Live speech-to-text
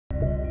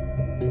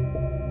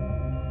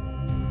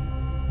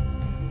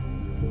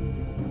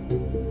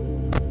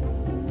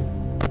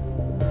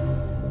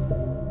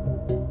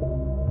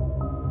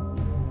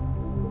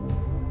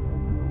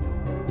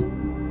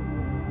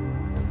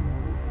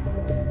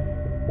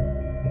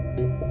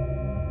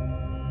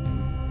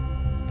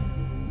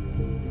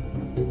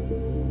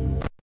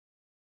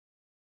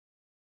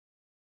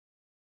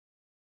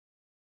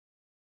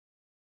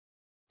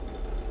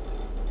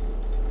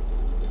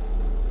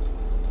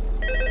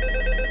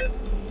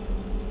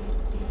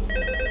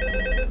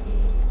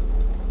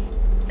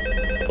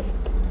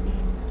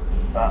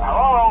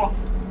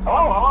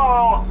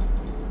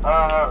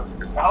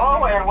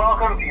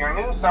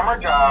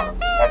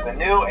job at the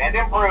new and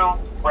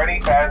improved Freddy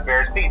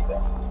Fazbear's Pizza.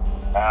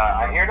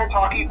 I'm here to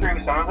talk you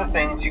through some of the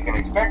things you can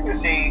expect to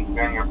see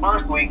during your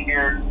first week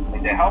here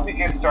and to help you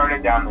get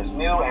started down this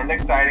new and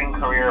exciting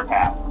career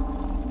path.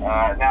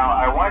 Now,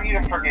 I want you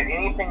to forget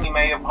anything you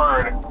may have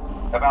heard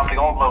about the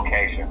old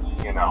location,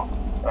 you know.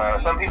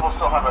 Some people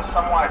still have a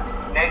somewhat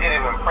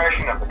negative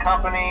impression of the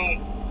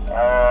company.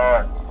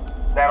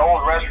 That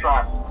old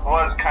restaurant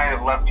was kind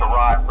of left to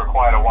rot for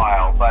quite a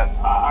while, but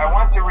I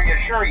want to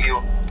reassure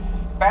you,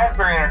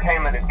 Fazbear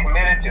Entertainment is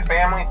committed to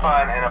family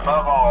fun and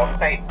above all,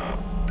 safety.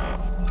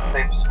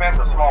 They've spent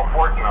a small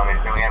fortune on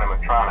these new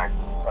animatronics.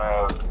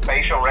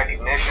 Facial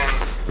recognition,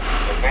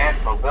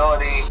 advanced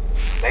mobility,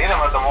 they even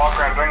let them walk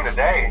around during the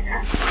day.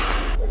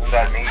 Isn't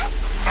that neat?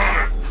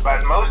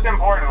 But most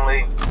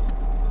importantly,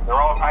 they're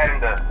all tied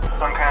into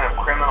some kind of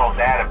criminal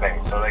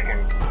database so they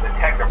can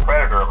detect a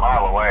predator a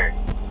mile away.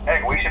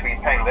 Heck, we should be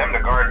paying them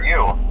to guard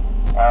you.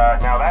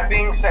 Now that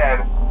being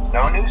said,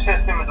 no new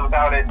system is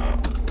without its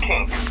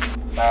kinks.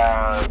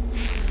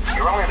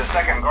 You're only the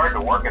second guard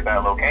to work at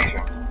that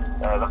location.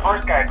 The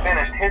first guy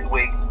finished his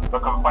week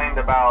but complained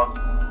about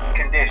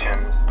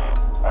conditions.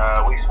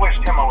 We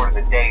switched him over to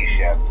the day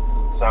shift.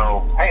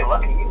 So, hey,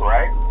 lucky you,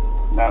 right?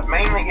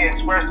 Mainly he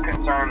expressed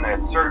concern that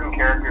certain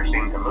characters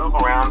seemed to move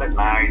around at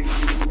night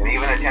and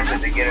even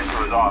attempted to get into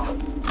his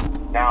office.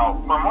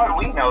 Now, from what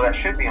we know, that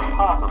should be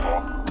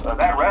impossible.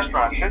 That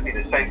restaurant should be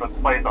the safest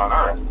place on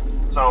Earth.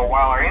 So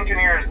while our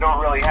engineers don't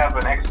really have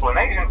an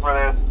explanation for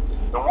this,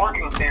 the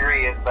working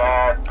theory is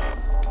that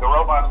the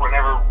robots were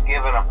never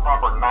given a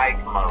proper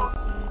night mode.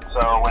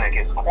 So when it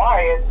gets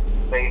quiet,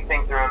 they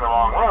think they're in the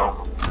wrong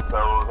room.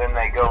 So then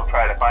they go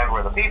try to find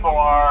where the people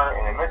are,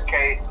 and in this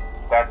case,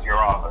 that's your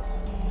office.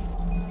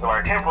 So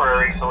our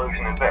temporary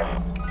solution is this.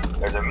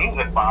 There's a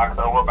music box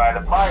over by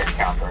the prize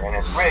counter, and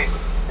it's rigged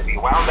to be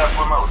wound up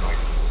remotely.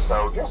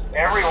 So just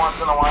every once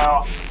in a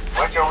while,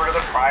 switch over to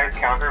the prize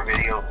counter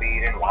video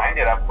feed and wind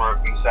it up for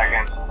a few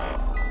seconds.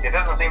 It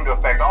doesn't seem to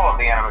affect all of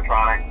the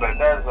animatronics, but it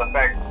does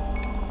affect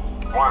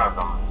one of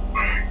them.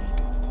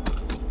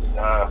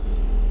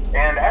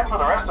 And as for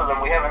the rest of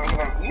them, we have an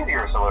even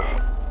easier solution.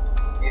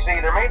 You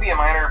see, there may be a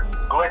minor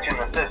glitch in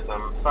the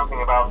system,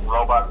 something about the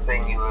robot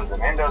seeing you as an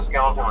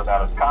endoskeleton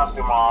without his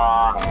costume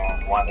on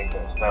and wanting to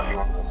stuff you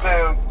into the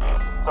suit.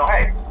 So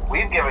hey,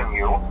 we've given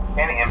you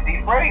an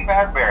empty Freddy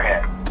Fazbear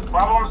head.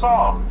 Problem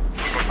solved.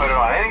 You can put it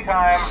on any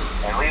time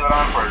and leave it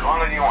on for as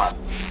long as you want.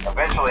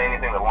 Eventually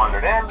anything that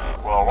wandered in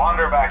will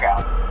wander back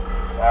out.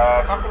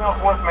 Something else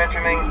worth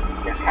mentioning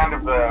is kind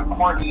of the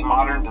quirky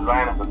modern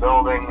design of the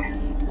building.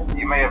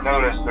 You may have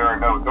noticed there are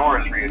no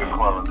doors for you to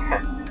close.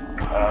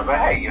 But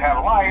hey, you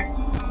have light,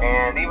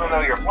 and even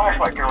though your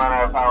flashlight can run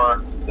out of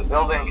power, the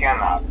building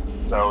cannot.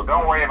 So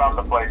don't worry about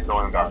the place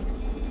going dark.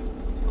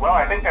 Well,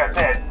 I think that's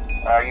it.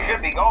 You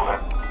should be golden.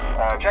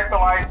 Check the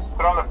lights,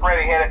 put on the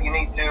Freddy head if you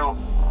need to.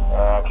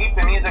 Keep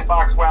the music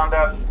box wound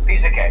up.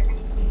 Piece of cake.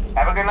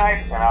 Have a good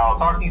night, and I'll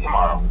talk to you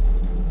tomorrow.